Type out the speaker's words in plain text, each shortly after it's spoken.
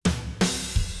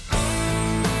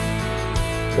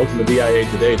Welcome to DIA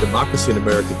Today, Democracy in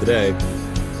America Today.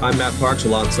 I'm Matt Parks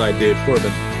alongside Dave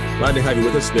Corbin. Glad to have you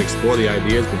with us to explore the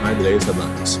ideas behind today's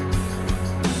headlines.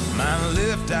 My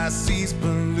left eye sees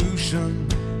pollution.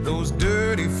 Those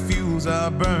dirty fuels are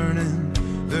burning.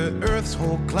 The earth's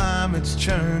whole climate's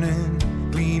churning.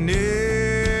 Clean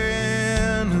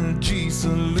energy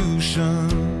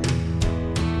solution.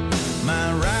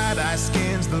 My right eye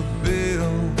scans the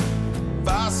bill.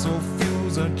 Fossil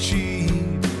fuels are cheap.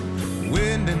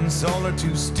 Wind and solar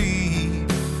too steep.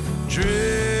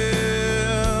 Drill,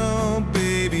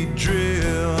 baby,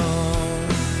 drill.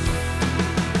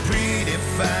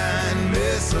 Predefined,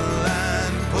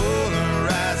 misaligned,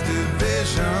 polarized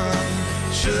division.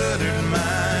 Shuttered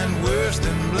mind, worse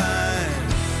than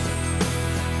blind.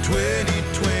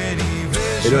 2020 vision.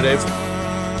 How you doing, Dave?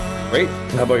 Great.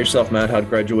 How about yourself, Matt? How'd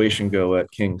graduation go at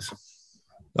King's?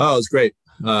 Oh, it was great.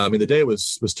 The day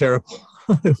was terrible.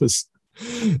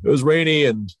 It was rainy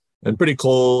and pretty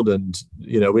cold, and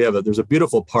there's a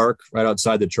beautiful park right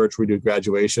outside the church where we do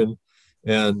graduation,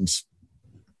 and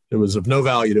it was of no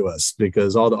value to us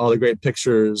because all the great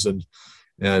pictures and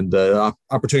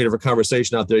opportunity for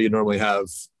conversation out there you normally have,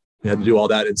 you had to do all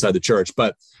that inside the church.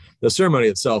 But the ceremony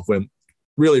itself went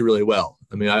really, really well.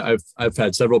 I mean, I've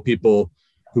had several people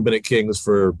who've been at King's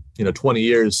for 20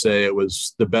 years say it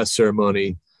was the best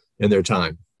ceremony in their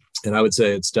time. And I would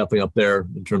say it's definitely up there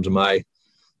in terms of my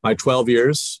 12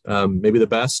 years, maybe the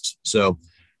best. So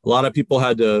a lot of people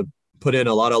had to put in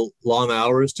a lot of long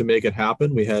hours to make it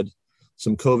happen. We had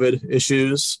some COVID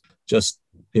issues, just,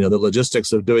 the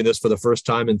logistics of doing this for the first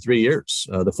time in 3 years,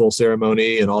 the full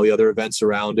ceremony and all the other events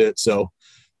around it. So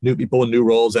new people in new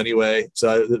roles anyway.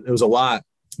 So it was a lot,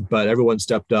 but everyone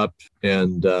stepped up,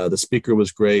 and the speaker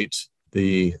was great.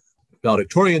 The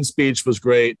valedictorian speech was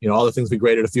great. All the things we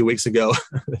graded a few weeks ago,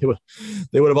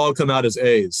 they would have all come out as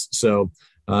A's. So,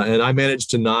 and I managed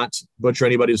to not butcher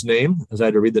anybody's name, as I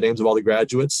had to read the names of all the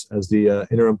graduates as the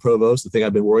interim provost, the thing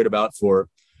I've been worried about for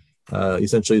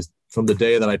essentially from the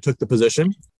day that I took the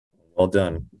position. Well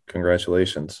done.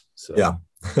 Congratulations. So, yeah.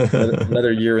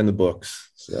 another year in the books.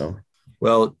 So,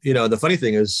 well, the funny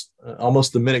thing is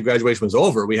almost the minute graduation was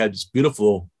over, we had this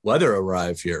beautiful weather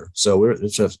arrive here. So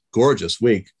it's a gorgeous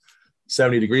week.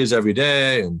 70 degrees every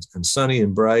day and sunny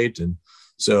and bright. And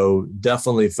so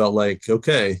definitely felt like,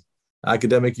 okay,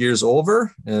 academic year's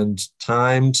over and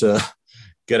time to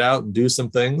get out and do some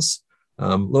things.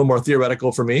 A little more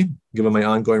theoretical for me, given my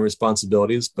ongoing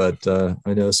responsibilities, but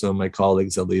I know some of my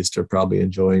colleagues at least are probably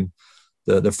enjoying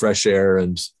the fresh air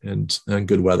and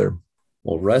good weather.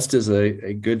 Well, rest is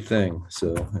a good thing.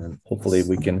 So, and hopefully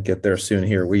we can get there soon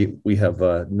here. We have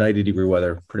 90-degree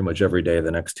weather pretty much every day the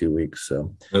next 2 weeks.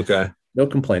 So, okay. No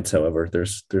complaints, however.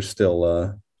 There's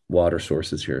still water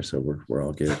sources here, so we're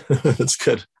all good. That's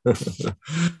good.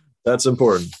 That's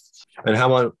important. And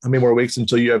how many more weeks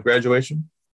until you have graduation?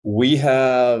 We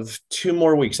have 2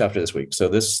 more weeks after this week. So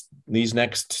these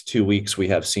next 2 weeks, we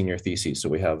have senior theses. So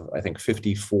we have, I think,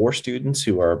 54 students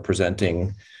who are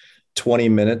presenting 20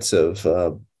 minutes of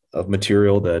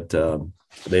material that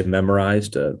they've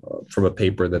memorized from a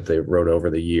paper that they wrote over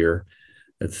the year.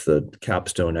 It's the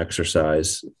capstone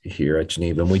exercise here at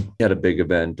Geneva. And we had a big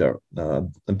event, a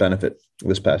benefit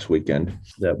this past weekend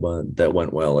that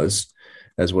went well as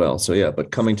well. So yeah,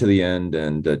 but coming to the end,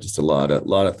 and just a lot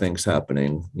of things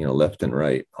happening, left and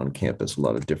right on campus, a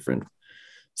lot of different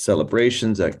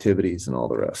celebrations, activities, and all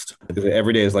the rest.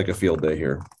 Every day is like a field day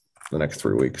here the next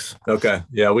 3 weeks. Okay.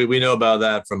 Yeah, we know about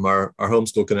that from our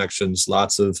homeschool connections,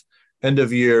 lots of end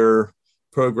of year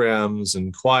programs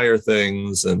and choir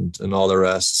things and all the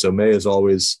rest. So May is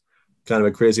always kind of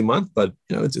a crazy month, but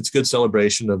it's good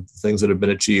celebration of things that have been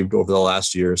achieved over the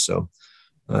last year. So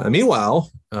meanwhile,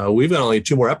 we've got only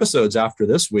 2 more episodes after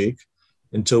this week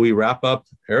until we wrap up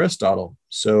Aristotle.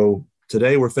 So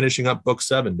today we're finishing up book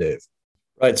 7, Dave.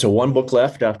 Right. So 1 book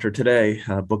left after today,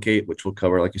 book 8, which we'll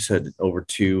cover, like you said, over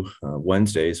 2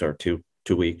 Wednesdays or 2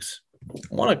 weeks. I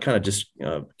want to kind of just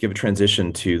give a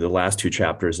transition to the last 2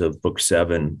 chapters of book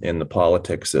 7 in the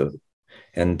politics of,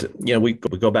 and we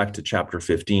go back to chapter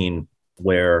 15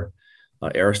 where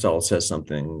Aristotle says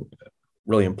something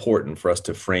really important for us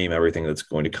to frame everything that's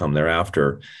going to come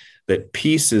thereafter, that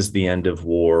peace is the end of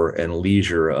war and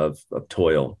leisure of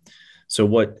toil. So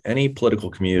what any political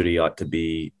community ought to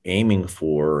be aiming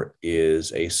for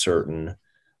is a certain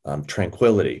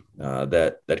tranquility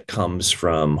that comes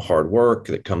from hard work,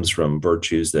 that comes from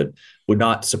virtues that would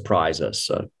not surprise us,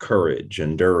 courage,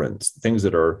 endurance, things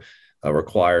that are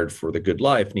required for the good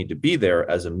life need to be there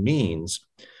as a means.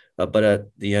 But at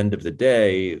the end of the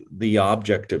day, the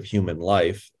object of human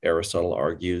life, Aristotle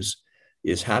argues,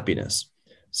 is happiness.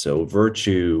 So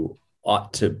virtue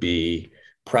ought to be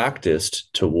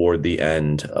practiced toward the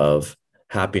end of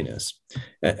happiness.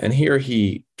 And here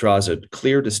he draws a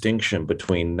clear distinction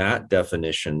between that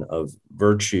definition of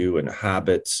virtue and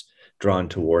habits drawn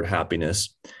toward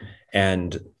happiness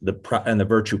and the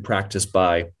virtue practiced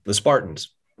by the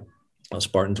Spartans. The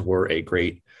Spartans were a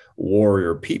great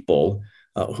warrior people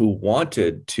who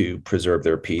wanted to preserve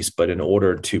their peace, but in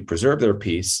order to preserve their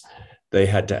peace, they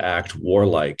had to act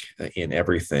warlike in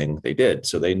everything they did.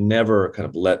 So they never kind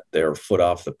of let their foot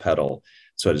off the pedal,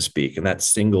 so to speak. And that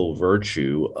single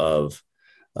virtue of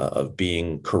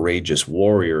being courageous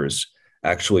warriors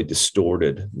actually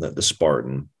distorted the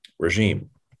Spartan regime.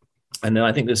 And then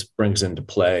I think this brings into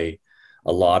play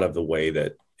a lot of the way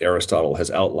that Aristotle has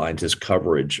outlined his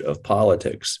coverage of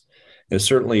politics. And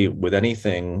certainly with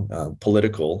anything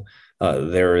political,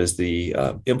 there is the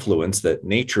influence that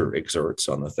nature exerts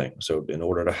on the thing. So in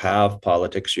order to have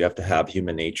politics, you have to have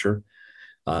human nature.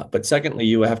 But secondly,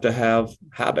 you have to have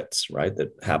habits, right?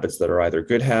 Habits that are either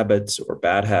good habits or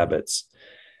bad habits.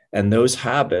 And those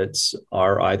habits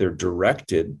are either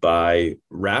directed by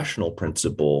rational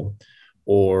principle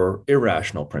or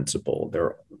irrational principle.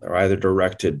 They're either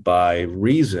directed by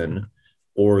reason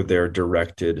or they're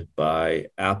directed by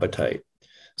appetite.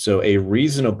 So a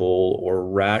reasonable or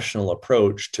rational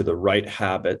approach to the right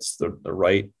habits, the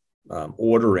right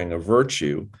ordering of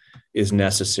virtue is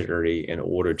necessary in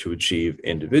order to achieve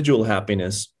individual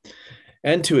happiness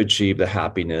and to achieve the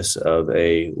happiness of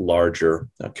a larger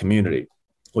community.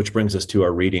 Which brings us to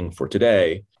our reading for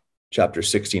today, chapter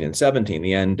 16 and 17,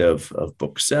 the end of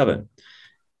book 7.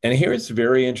 And here it's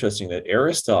very interesting that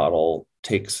Aristotle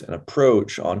takes an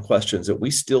approach on questions that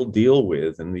we still deal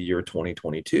with in the year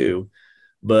 2022,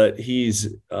 but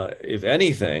he's, if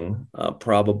anything,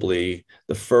 probably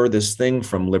the furthest thing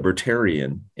from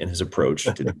libertarian in his approach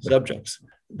to these subjects.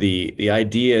 The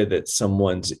idea that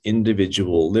someone's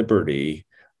individual liberty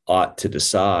ought to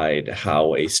decide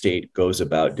how a state goes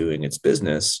about doing its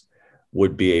business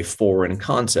would be a foreign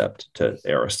concept to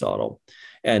Aristotle.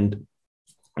 And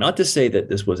not to say that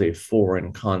this was a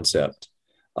foreign concept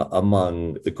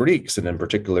among the Greeks, and in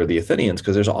particular the Athenians,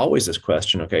 because there's always this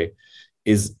question, okay,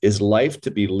 is life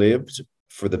to be lived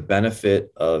for the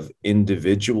benefit of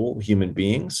individual human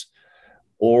beings,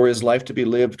 or is life to be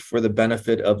lived for the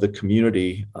benefit of the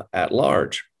community at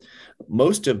large?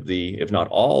 Most of the, if not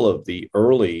all of the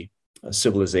early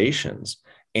civilizations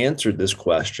answered this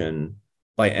question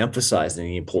by emphasizing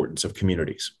the importance of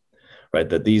communities, right?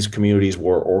 That these communities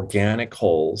were organic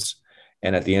wholes.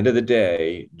 And at the end of the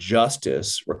day,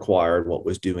 justice required what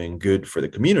was doing good for the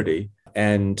community,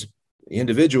 and the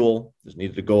individual just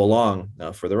needed to go along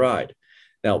for the ride.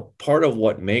 Now, part of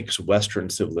what makes Western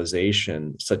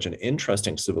civilization such an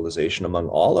interesting civilization among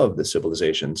all of the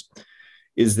civilizations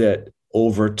is that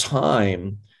over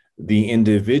time, the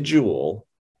individual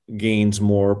gains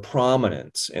more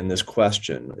prominence in this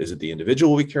question. Is it the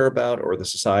individual we care about or the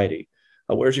society?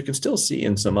 Whereas you can still see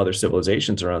in some other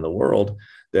civilizations around the world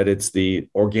that it's the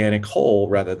organic whole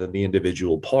rather than the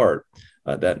individual part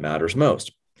that matters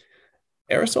most.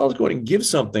 Aristotle is going to give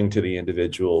something to the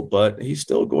individual, but he's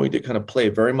still going to kind of play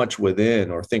very much within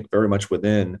or think very much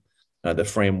within the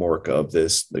framework of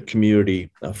the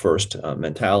community first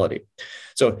mentality.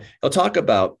 So he'll talk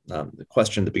about the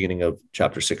question at the beginning of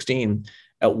chapter 16,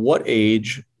 at what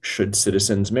age should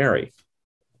citizens marry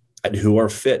and who are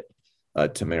fit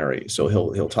to marry? So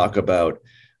he'll talk about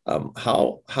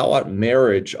how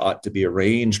marriage ought to be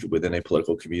arranged within a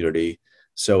political community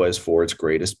so as for its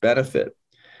greatest benefit.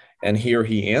 And here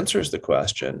he answers the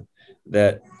question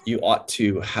that you ought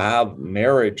to have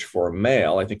marriage for a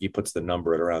male. I think he puts the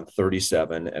number at around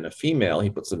 37, and a female, he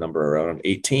puts the number around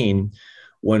 18,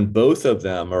 when both of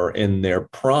them are in their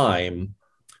prime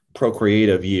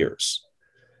procreative years.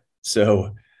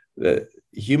 So the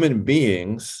human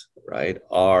beings, right,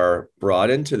 are brought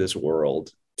into this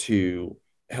world to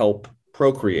help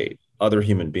procreate other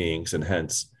human beings and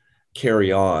hence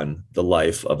carry on the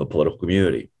life of a political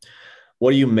community.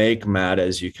 What do you make, Matt,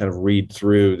 as you kind of read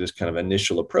through this kind of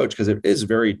initial approach? Because it is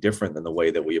very different than the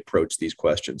way that we approach these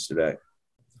questions today.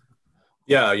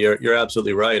 Yeah, you're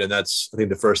absolutely right. And that's, I think,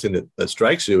 the first thing that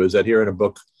strikes you is that here in a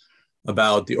book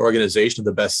about the organization of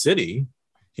the best city,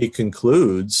 he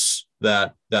concludes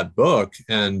that book,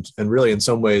 and really in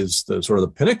some ways the sort of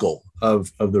the pinnacle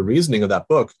of the reasoning of that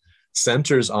book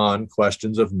centers on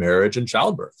questions of marriage and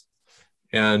childbirth.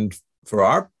 And for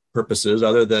our purposes,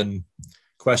 other than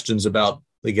questions about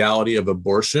legality of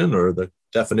abortion or the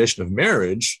definition of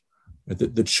marriage,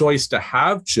 the choice to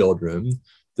have children,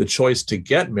 the choice to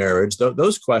get marriage,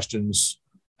 those questions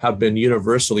have been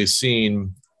universally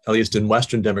seen, at least in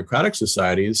Western democratic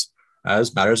societies,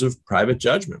 as matters of private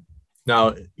judgment. Now,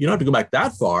 you don't have to go back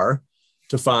that far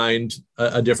to find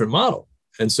a different model.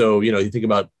 And so, you think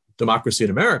about Democracy in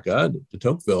America, de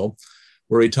Tocqueville,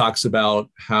 where he talks about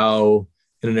how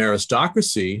in an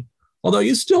aristocracy, although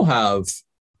you still have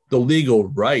the legal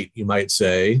right, you might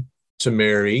say, to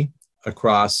marry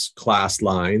across class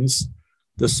lines,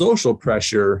 the social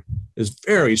pressure is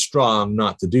very strong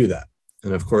not to do that.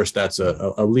 And of course, that's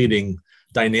a leading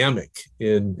dynamic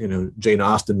in Jane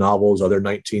Austen novels, other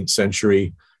 19th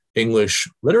century English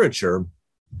literature,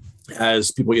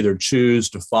 as people either choose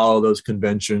to follow those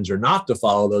conventions or not to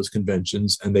follow those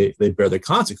conventions, and they bear the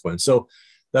consequence. So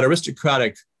that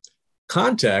aristocratic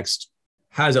context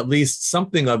has at least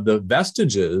something of the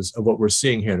vestiges of what we're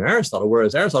seeing here in Aristotle,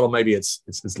 whereas Aristotle, maybe it's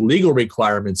legal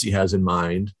requirements he has in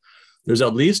mind. There's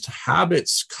at least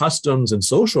habits, customs, and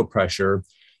social pressure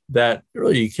that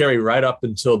really you carry right up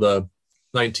until the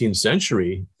 19th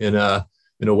century in a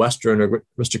Western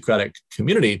aristocratic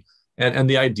community. And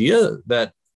the idea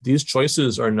that these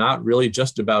choices are not really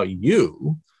just about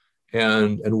you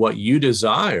and what you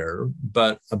desire,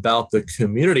 but about the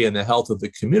community and the health of the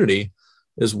community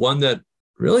is one that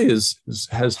really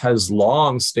has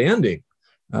long standing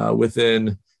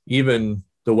within even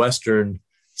the Western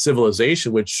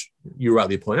civilization, which you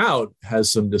rightly point out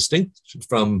has some distinction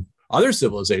from other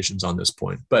civilizations on this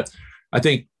point. But I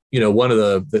think one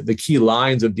of the key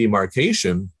lines of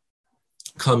demarcation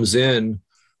comes in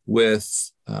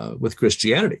with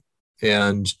Christianity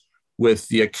and with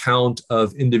the account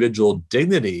of individual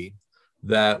dignity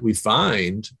that we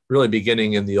find really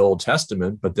beginning in the Old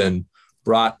Testament, but then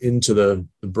brought into the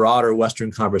broader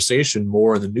Western conversation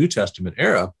more in the New Testament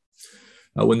era.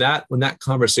 When that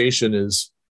conversation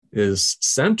is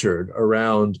centered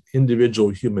around individual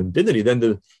human dignity,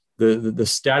 then the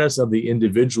status of the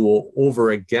individual over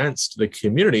against the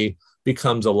community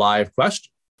becomes a live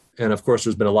question. And of course,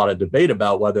 there's been a lot of debate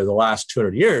about whether the last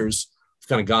 200 years have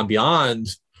kind of gone beyond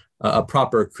a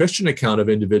proper Christian account of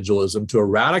individualism to a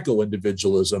radical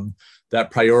individualism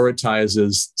that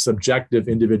prioritizes subjective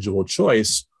individual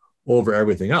choice over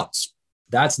everything else.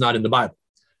 That's not in the Bible.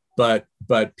 But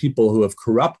people who have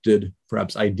corrupted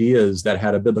perhaps ideas that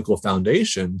had a biblical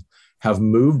foundation have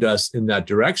moved us in that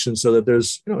direction, so that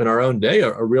there's, in our own day,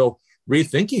 a real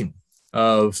rethinking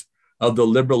of the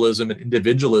liberalism and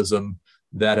individualism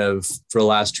that have, for the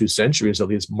last 2 centuries at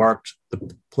least, marked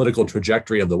the political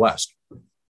trajectory of the West.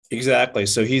 Exactly.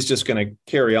 So he's just going to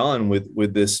carry on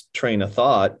with this train of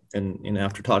thought. And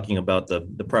after talking about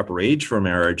the proper age for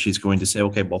marriage, he's going to say,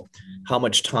 okay, well, how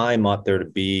much time ought there to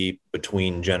be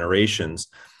between generations?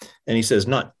 And he says,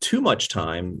 not too much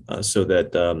time so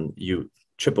that you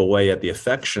chip away at the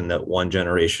affection that one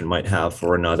generation might have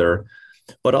for another,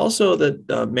 but also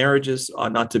that marriages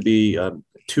ought not to be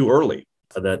too early,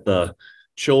 that the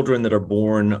children that are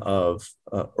born of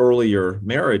earlier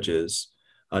marriages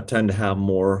tend to have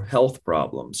more health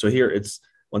problems. So here it's,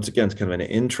 once again, it's kind of an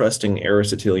interesting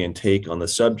Aristotelian take on the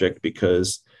subject,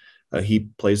 because he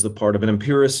plays the part of an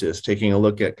empiricist, taking a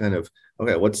look at kind of,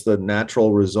 okay, what's the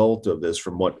natural result of this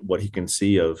from what he can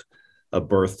see of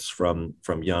births from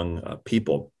young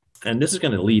people. And this is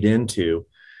going to lead into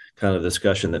kind of the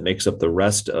discussion that makes up the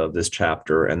rest of this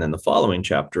chapter and then the following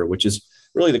chapter, which is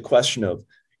really the question of,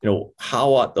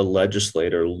 how ought the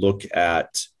legislator look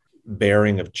at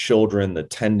bearing of children, the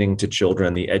tending to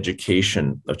children, the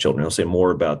education of children. He'll say more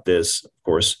about this, of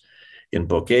course, in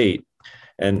Book 8.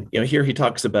 And here he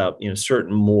talks about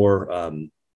certain more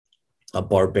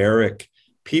barbaric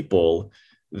people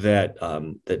that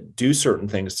do certain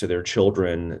things to their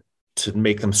children to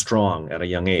make them strong at a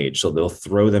young age. So they'll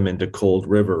throw them into cold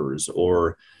rivers,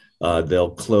 or they'll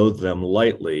clothe them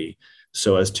lightly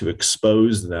so as to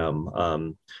expose them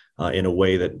in a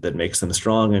way that makes them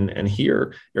strong. And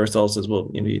here Aristotle says, well,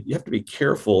 you have to be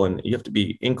careful and you have to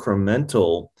be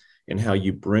incremental in how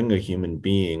you bring a human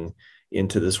being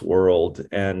into this world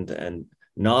and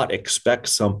not expect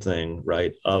something,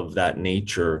 right, of that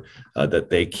nature that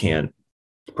they can't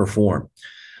perform.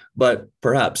 But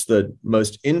perhaps the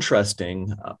most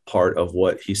interesting part of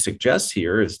what he suggests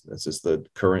here is this is the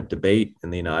current debate in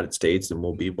the United States and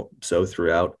will be so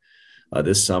throughout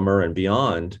this summer and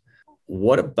beyond.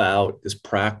 What about this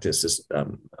practice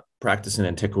in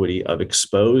antiquity of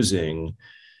exposing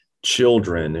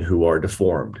children who are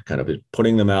deformed, kind of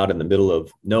putting them out in the middle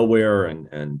of nowhere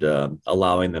and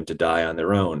allowing them to die on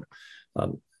their own?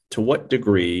 To what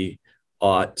degree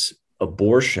ought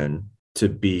abortion to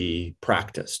be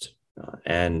practiced?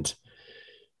 And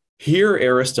here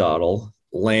Aristotle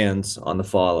lands on the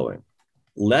following: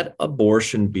 let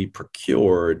abortion be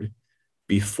procured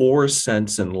before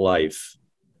sense and life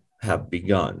have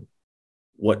begun.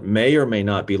 what may or may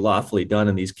not be lawfully done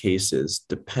in these cases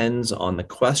depends on the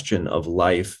question of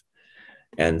life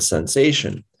and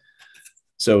sensation.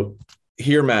 So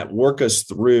here, Matt, work us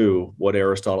through what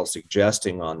Aristotle's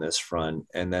suggesting on this front,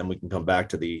 and then we can come back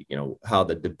to the, how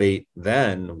the debate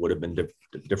then would have been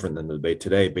different than the debate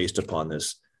today based upon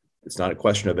this. It's not a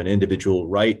question of an individual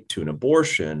right to an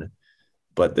abortion,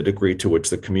 but the degree to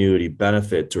which the community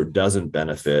benefits or doesn't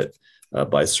benefit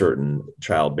by certain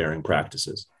childbearing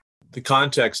practices. The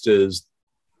context is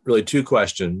really two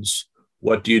questions.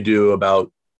 What do you do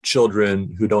about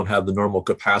children who don't have the normal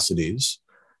capacities?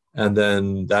 And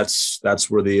then that's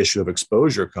where the issue of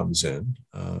exposure comes in.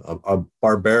 A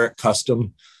barbaric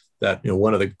custom that,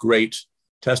 one of the great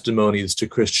testimonies to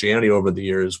Christianity over the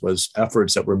years was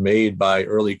efforts that were made by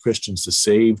early Christians to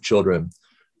save children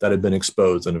that had been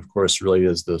exposed. And of course, really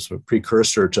is the sort of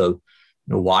precursor to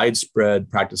widespread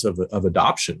practice of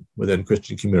adoption within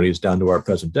Christian communities down to our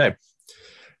present day.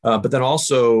 But then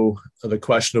also the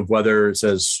question of whether it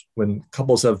says when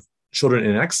couples have children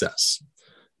in excess.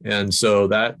 And so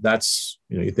that's,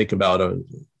 you think about a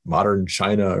modern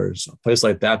China or a place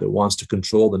like that wants to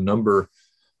control the number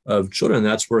of children.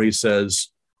 That's where he says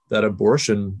that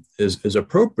abortion is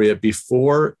appropriate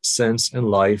before sense and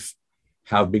life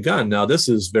have begun. Now, this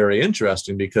is very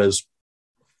interesting because,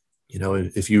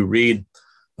 if you read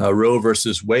Roe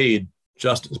versus Wade,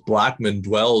 Justice Blackmun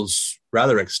dwells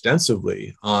rather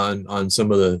extensively on some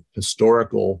of the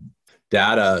historical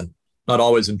data, not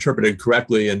always interpreted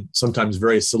correctly and sometimes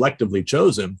very selectively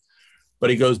chosen. But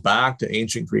he goes back to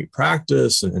ancient Greek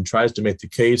practice and tries to make the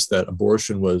case that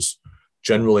abortion was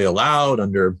generally allowed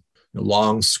under a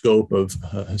long scope of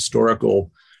historical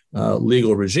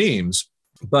legal regimes.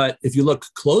 But if you look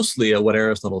closely at what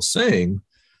Aristotle's saying,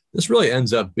 this really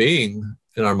ends up being,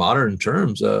 in our modern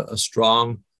terms, a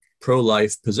strong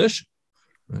pro-life position.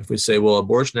 If we say, well,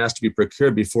 abortion has to be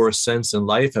procured before sense and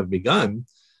life have begun,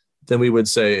 then we would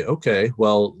say, okay,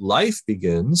 well, life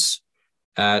begins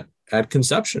at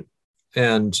conception.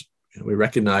 And we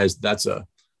recognize that's a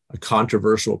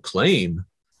controversial claim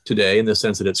today in the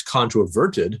sense that it's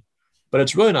controverted, but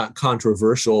it's really not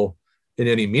controversial in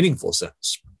any meaningful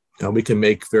sense. We can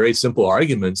make very simple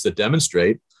arguments that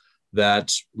demonstrate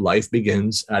that life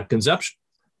begins at conception.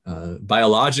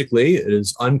 Biologically, it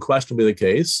is unquestionably the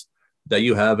case that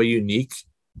you have a unique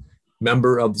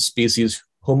member of the species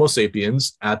Homo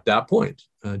sapiens at that point,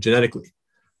 genetically.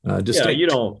 Distinct.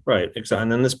 Yeah, right, exactly.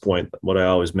 And then this point, what I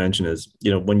always mention is,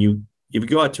 if you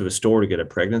go out to a store to get a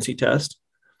pregnancy test,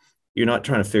 you're not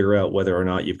trying to figure out whether or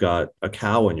not you've got a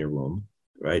cow in your womb,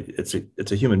 right?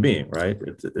 It's a human being, right?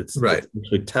 It's right. It's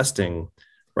actually testing,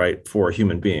 right, for a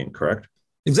human being, correct?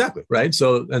 Exactly, right.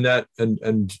 So,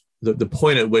 and the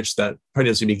point at which that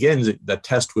pregnancy begins, that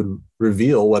test would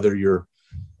reveal whether you're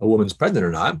a woman's pregnant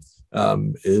or not,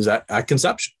 is at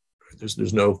conception.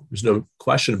 There's no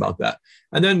question about that.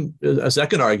 And then a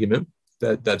second argument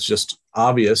that's just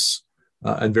obvious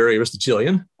and very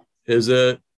Aristotelian is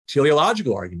a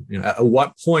teleological argument. At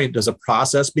what point does a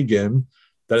process begin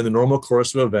that in the normal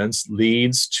course of events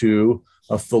leads to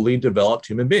a fully developed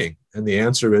human being? And the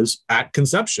answer is at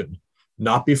conception,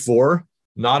 not before,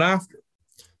 not after.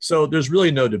 So there's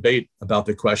really no debate about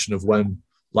the question of when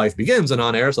life begins. And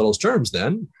on Aristotle's terms,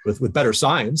 then, with better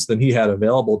science than he had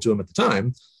available to him at the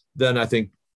time, then I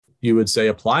think you would say,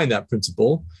 applying that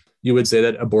principle, you would say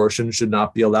that abortion should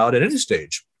not be allowed at any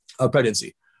stage of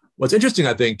pregnancy. What's interesting,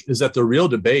 I think, is that the real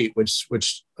debate,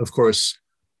 which of course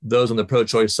those on the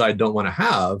pro-choice side don't want to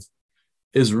have,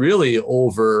 is really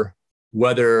over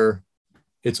whether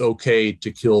it's okay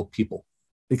to kill people,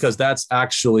 because that's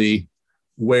actually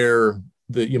where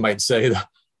you might say the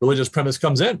religious premise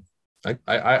comes in.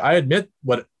 I admit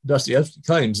what Dostoevsky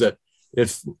claims, that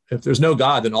if there's no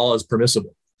God, then all is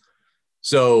permissible.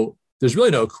 So there's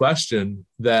really no question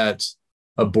that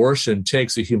abortion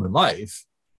takes a human life.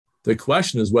 The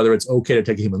question is whether it's okay to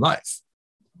take a human life.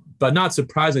 But not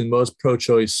surprising, most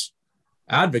pro-choice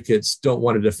advocates don't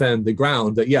want to defend the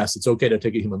ground that, yes, it's okay to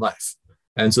take a human life.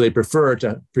 And so they prefer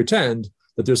to pretend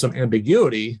that there's some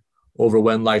ambiguity over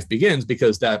when life begins,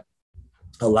 because that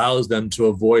allows them to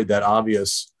avoid that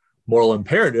obvious moral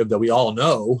imperative that we all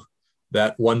know,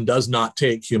 that one does not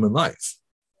take human life.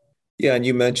 Yeah, and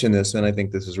you mentioned this, and I think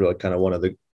this is really kind of one of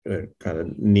the kind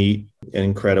of neat and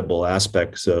incredible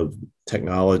aspects of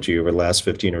technology over the last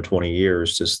 15 or 20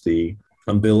 years, just the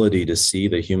ability to see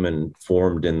the human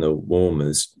formed in the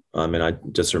womb. I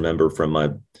just remember from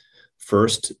my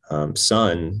first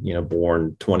son,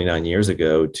 born 29 years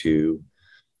ago, to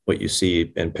what you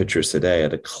see in pictures today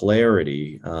at a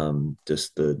clarity,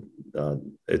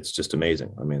 it's just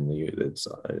amazing. I mean, it's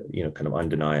kind of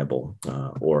undeniable,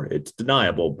 or it's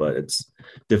deniable, but it's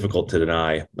difficult to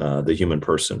deny the human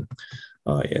person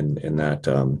in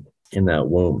that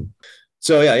womb.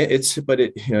 So yeah,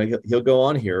 he'll go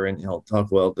on here and he'll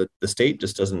talk. Well, the state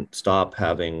just doesn't stop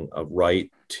having a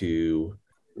right to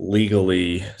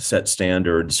legally set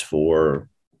standards for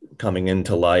coming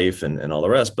into life and all the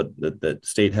rest, but the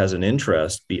state has an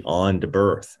interest beyond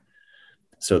birth.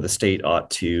 So the state ought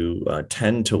to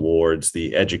tend towards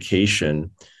the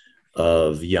education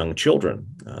of young children.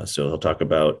 So he'll talk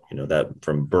about, that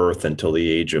from birth until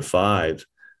the age of 5,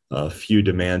 few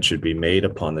demands should be made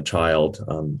upon the child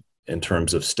in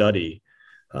terms of study,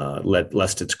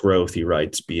 lest its growth, he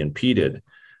writes, be impeded.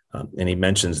 And he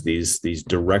mentions these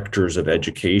directors of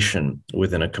education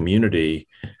within a community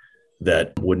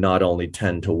that would not only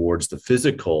tend towards the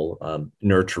physical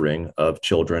nurturing of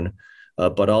children,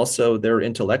 but also their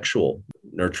intellectual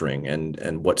nurturing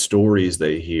and what stories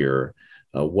they hear,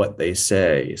 what they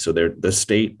say. So the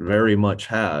state very much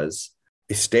has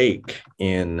a stake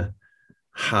in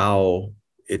how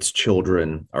its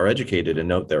children are educated. And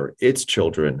note there, its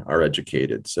children are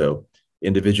educated. So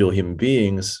individual human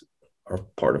beings are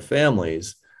part of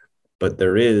families, but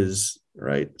there is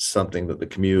something that the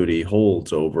community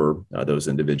holds over those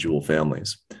individual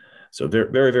families. So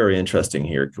very, very, very interesting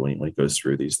here when he goes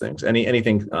through these things.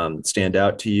 Anything stand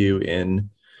out to you in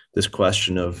this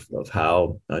question of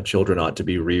how children ought to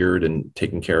be reared and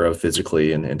taken care of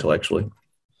physically and intellectually?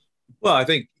 Well, I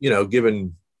think,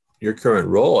 given your current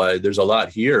role, there's a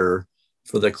lot here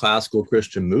for the classical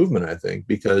Christian movement, I think,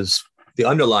 because the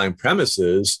underlying premise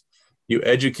is you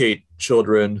educate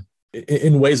children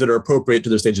in ways that are appropriate to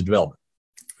their stage of development.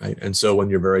 Right? And so when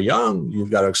you're very young,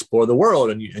 you've got to explore the world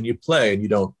and you play, and you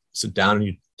don't sit down and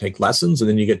you take lessons, and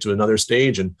then you get to another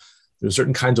stage and there's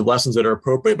certain kinds of lessons that are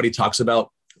appropriate, but he talks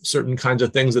about certain kinds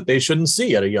of things that they shouldn't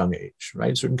see at a young age,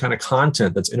 right? Certain kind of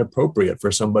content that's inappropriate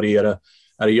for somebody at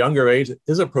a younger age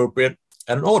is appropriate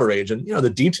at an older age. And, the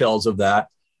details of that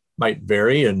might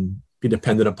vary and be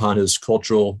dependent upon his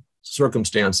cultural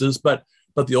circumstances, but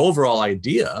the overall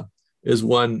idea is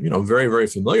one, very, very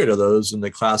familiar to those in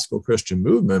the classical Christian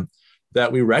movement,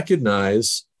 that we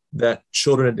recognize that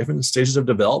children at different stages of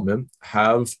development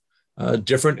have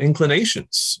different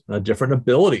inclinations, different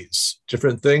abilities,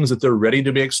 different things that they're ready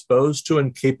to be exposed to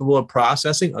and capable of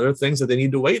processing, other things that they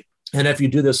need to wait. And if you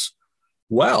do this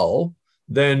well,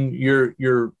 then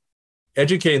you're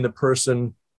educating the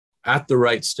person at the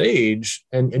right stage,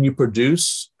 and you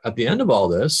produce at the end of all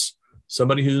this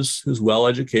somebody who's well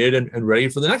educated and ready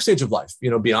for the next stage of life,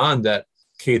 beyond that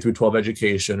K through 12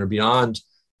 education or beyond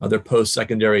their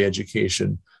post-secondary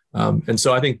education. And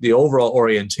so I think the overall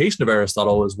orientation of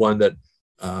Aristotle is one that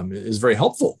is very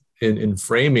helpful in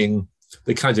framing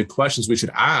the kinds of questions we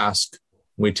should ask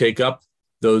when we take up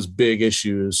those big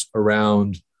issues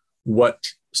around what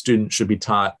students should be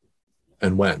taught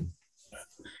and when.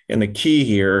 And the key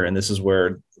here, and this is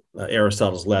where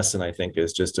Aristotle's lesson, I think,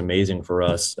 is just amazing for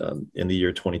us in the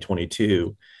year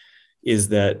 2022, is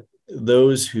that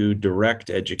those who direct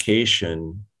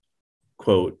education,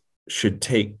 quote, should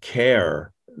take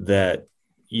care that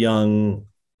young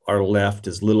are left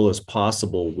as little as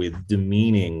possible with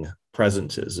demeaning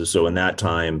presences. So in that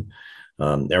time,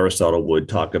 Aristotle would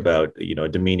talk about, a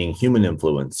demeaning human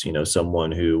influence,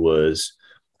 someone who was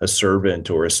a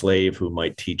servant or a slave who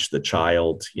might teach the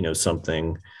child,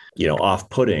 something,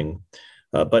 off-putting.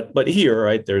 But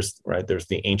here, there's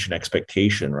the ancient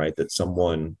expectation, that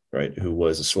someone, who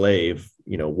was a slave,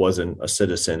 wasn't a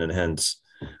citizen and hence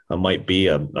might be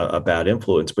a bad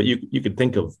influence. But you could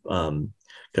think of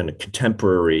kind of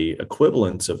contemporary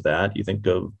equivalents of that. You think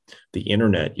of the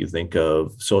internet, you think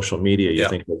of social media, you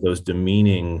think of those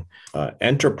demeaning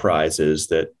enterprises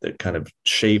that kind of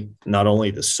shape not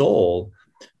only the soul,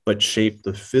 but shape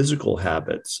the physical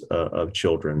habits of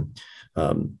children.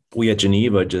 We at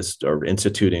Geneva just are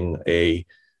instituting a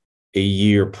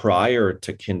year prior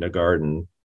to kindergarten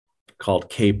called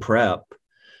K-Prep,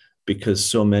 because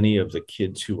so many of the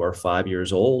kids who are 5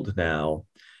 years old now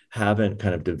haven't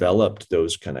kind of developed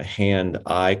those kind of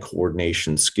hand-eye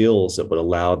coordination skills that would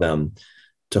allow them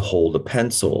to hold a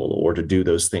pencil or to do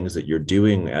those things that you're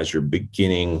doing as you're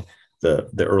beginning the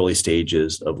early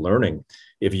stages of learning.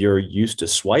 If you're used to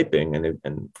swiping,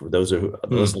 and for those in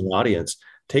the audience,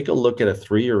 take a look at a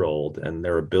 3-year-old and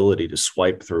their ability to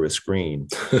swipe through a screen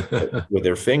with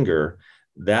their finger.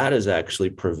 That is actually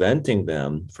preventing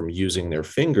them from using their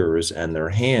fingers and their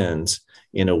hands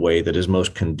in a way that is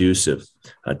most conducive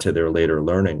to their later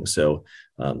learning. So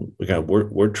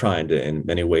we're trying to, in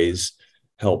many ways,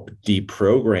 help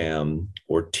deprogram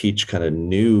or teach kind of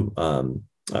new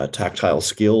tactile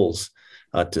skills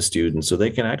to students so they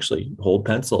can actually hold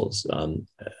pencils,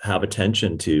 have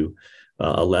attention to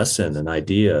a lesson, an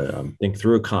idea, think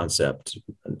through a concept,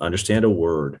 understand a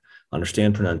word,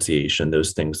 understand pronunciation,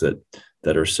 those things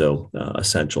that are so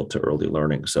essential to early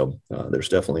learning. So there's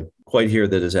definitely quite here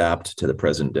that is apt to the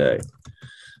present day.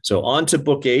 So on to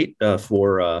book 8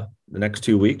 for the next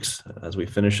 2 weeks as we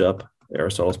finish up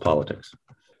Aristotle's Politics.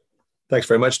 Thanks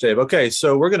very much, Dave. Okay,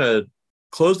 so we're going to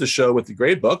close the show with the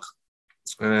grade book.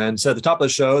 And so at the top of the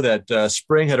show that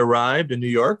spring had arrived in New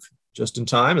York just in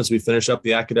time as we finish up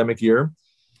the academic year.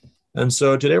 And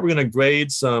so today we're going to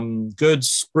grade some good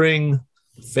spring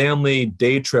family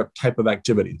day trip type of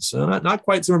activities. So not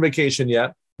quite summer vacation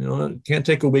yet. You know, can't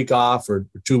take a week off or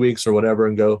 2 weeks or whatever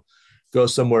and go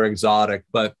somewhere exotic.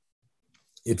 But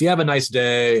if you have a nice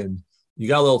day and you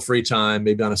got a little free time,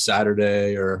 maybe on a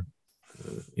Saturday or,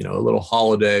 a little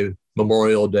holiday,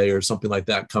 Memorial Day or something like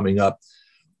that coming up,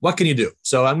 what can you do?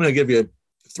 So I'm going to give you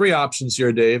 3 options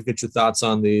here, Dave. Get your thoughts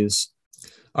on these.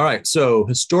 All right. So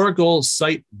historical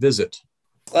site visit.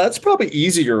 That's probably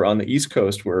easier on the East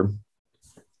Coast where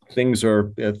things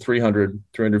are 300,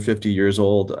 350 years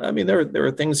old. I mean, there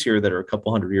are things here that are a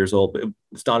couple hundred years old, but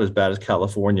it's not as bad as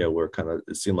California, where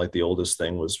it seemed like the oldest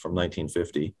thing was from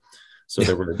 1950. So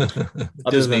there were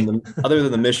other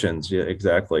than the missions. Yeah,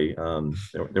 exactly.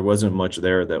 There wasn't much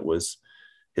there that was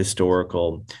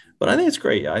historical, but I think it's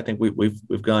great. I think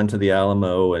we've gone to the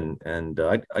Alamo and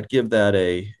I'd give that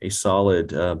a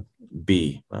solid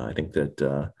B. I think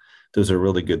that those are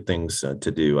really good things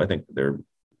to do. I think they're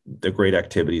great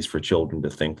activities for children to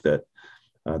think that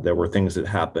there were things that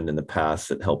happened in the past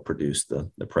that helped produce the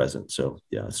present. So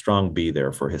yeah, a strong B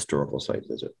there for historical site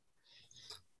visit.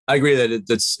 I agree that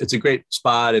it's a great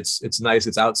spot. It's nice.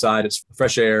 It's outside. It's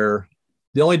fresh air.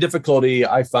 The only difficulty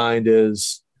I find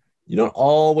is you don't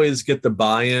always get the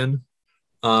buy-in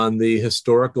on the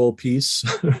historical piece.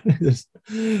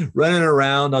 Running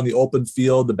around on the open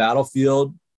field, the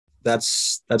battlefield,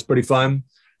 that's pretty fun.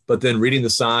 But then reading the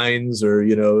signs or,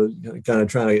 kind of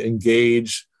trying to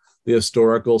engage the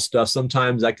historical stuff,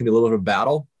 sometimes that can be a little bit of a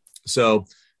battle. So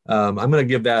I'm going to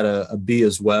give that a B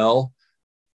as well.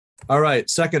 All right.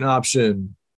 Second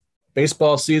option,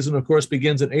 baseball season, of course,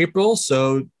 begins in April.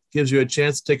 So gives you a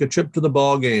chance to take a trip to the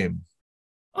ball game.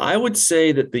 I would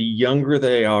say that the younger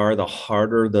they are, the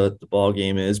harder the ball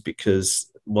game is,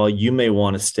 because while you may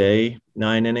want to stay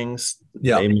 9 innings,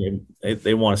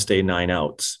 they want to stay 9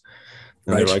 outs.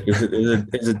 And right. They're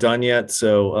like, is it done yet?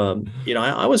 So,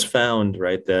 I always found,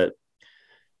 right, that,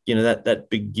 that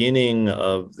beginning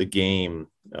of the game,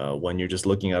 when you're just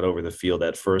looking out over the field,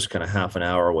 that first kind of half an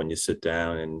hour when you sit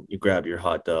down and you grab your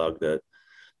hot dog,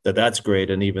 that's great.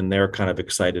 And even they're kind of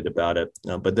excited about it.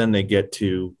 But then they get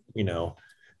to,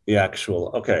 the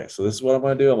actual, okay, so this is what I'm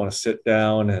going to do. I want to sit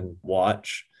down and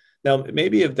watch. Now,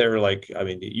 maybe if they're like,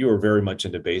 you were very much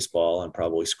into baseball and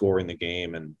probably scoring the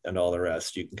game and all the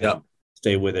rest, you can kind of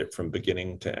stay with it from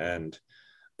beginning to end.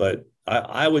 But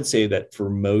I would say that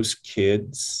for most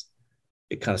kids,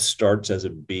 it kind of starts as a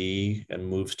B and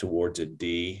moves towards a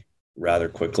D rather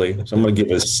quickly. So I'm going to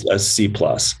give us a C+.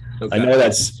 Okay. I know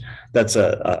that's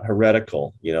a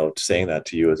heretical, saying that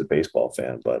to you as a baseball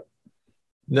fan, but.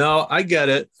 No, I get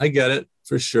it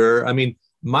for sure.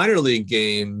 Minor league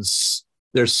games,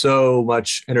 there's so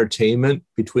much entertainment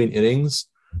between innings.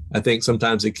 I think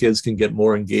sometimes the kids can get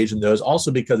more engaged in those,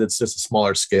 also because it's just a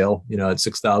smaller scale. At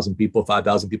 6,000 people,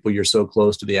 5,000 people, you're so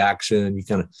close to the action. You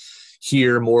kind of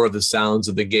hear more of the sounds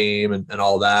of the game and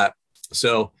all that.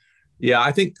 So, yeah,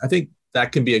 I think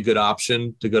that can be a good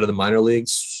option to go to the minor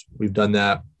leagues. We've done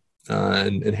that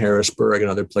in Harrisburg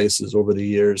and other places over the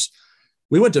years.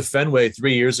 We went to Fenway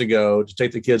 3 years ago to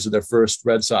take the kids to their first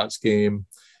Red Sox game.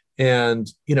 And,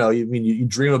 you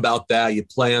dream about that. You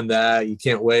plan that. You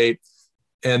can't wait.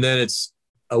 And then it's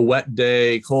a wet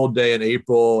day, cold day in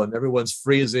April, and everyone's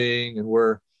freezing. And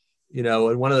we're, in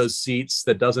one of those seats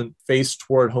that doesn't face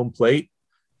toward home plate.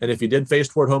 And if you did face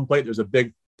toward home plate, there's a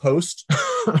big post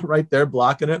right there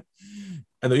blocking it.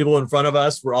 And the people in front of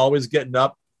us were always getting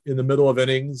up in the middle of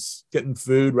innings, getting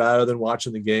food rather than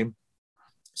watching the game.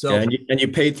 So and you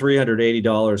paid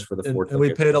 $380 for the 4 tickets. And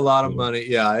we paid a lot of money.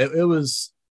 Yeah, it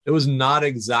was not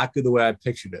exactly the way I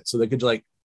pictured it. So they could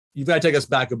you've got to take us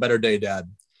back a better day, Dad.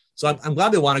 So I'm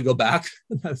glad they want to go back.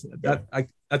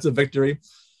 That's a victory.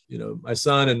 My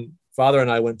son and father and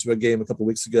I went to a game a couple of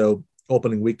weeks ago,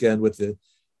 opening weekend with the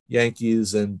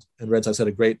Yankees and Red Sox. Had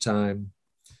a great time.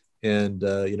 And,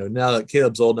 now that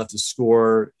Caleb's old enough to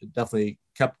score, it definitely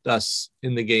kept us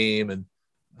in the game and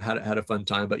had a fun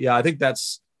time. But yeah, I think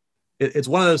it's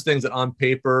one of those things that on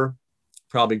paper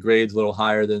probably grades a little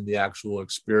higher than the actual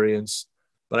experience,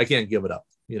 but I can't give it up.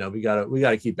 You know, we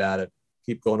gotta keep at it,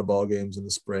 keep going to ball games in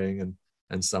the spring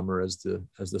and summer as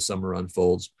the summer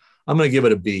unfolds. I'm going to give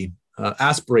it a B,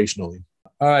 aspirationally.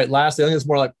 All right. Lastly, I think it's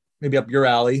more like maybe up your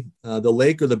alley, the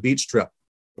lake or the beach trip.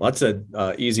 Well, that's an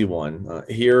easy one.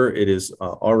 Here it is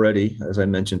already, as I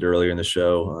mentioned earlier in the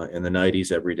show, in the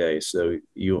 90s every day. So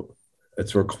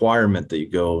it's a requirement that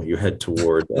you head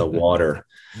toward water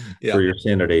for your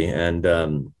sanity. And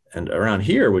around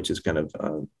here, which is kind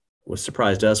of what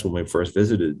surprised us when we first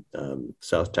visited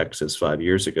South Texas 5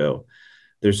 years ago,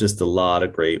 there's just a lot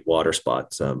of great water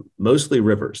spots, mostly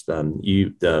rivers.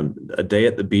 A day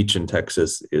at the beach in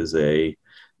Texas is a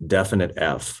definite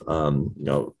F.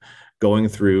 Going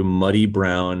through muddy,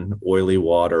 brown, oily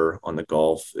water on the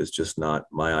Gulf is just not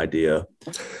my idea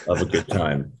of a good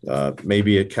time.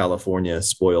 Maybe California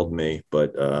spoiled me,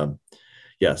 but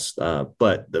yes.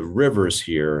 But the rivers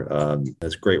here,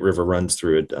 there's a great river runs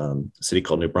through a city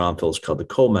called New Braunfels called the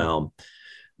Comal.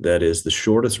 That is the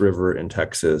shortest river in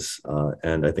Texas,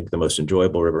 and I think the most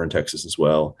enjoyable river in Texas as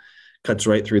well. Cuts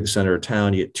right through the center of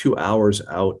town. You get 2 hours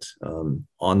out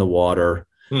on the water,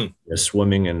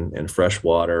 swimming in fresh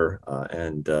water,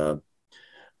 and as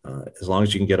long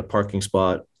as you can get a parking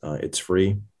spot, it's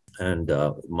free. And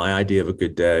my idea of a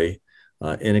good day,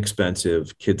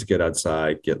 inexpensive. Kids get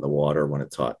outside, get in the water when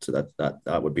it's hot. So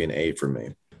that would be an A for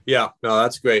me. Yeah, no,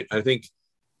 that's great. I think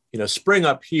spring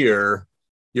up here,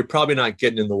 you're probably not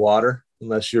getting in the water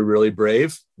unless you're really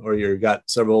brave or you've got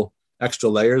several extra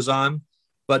layers on.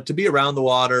 But to be around the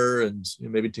water and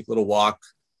maybe take a little walk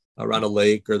around a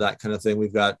lake or that kind of thing,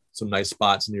 we've got some nice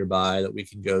spots nearby that we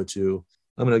can go to.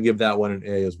 I'm going to give that one an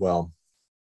A as well.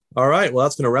 All right. Well,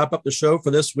 that's going to wrap up the show for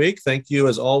this week. Thank you,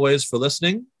 as always, for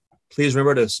listening. Please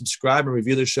remember to subscribe and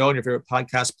review the show on your favorite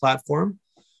podcast platform.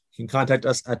 You can contact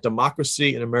us at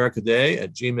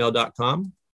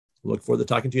democracyinamericatoday@gmail.com. Look forward to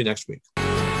talking to you next week.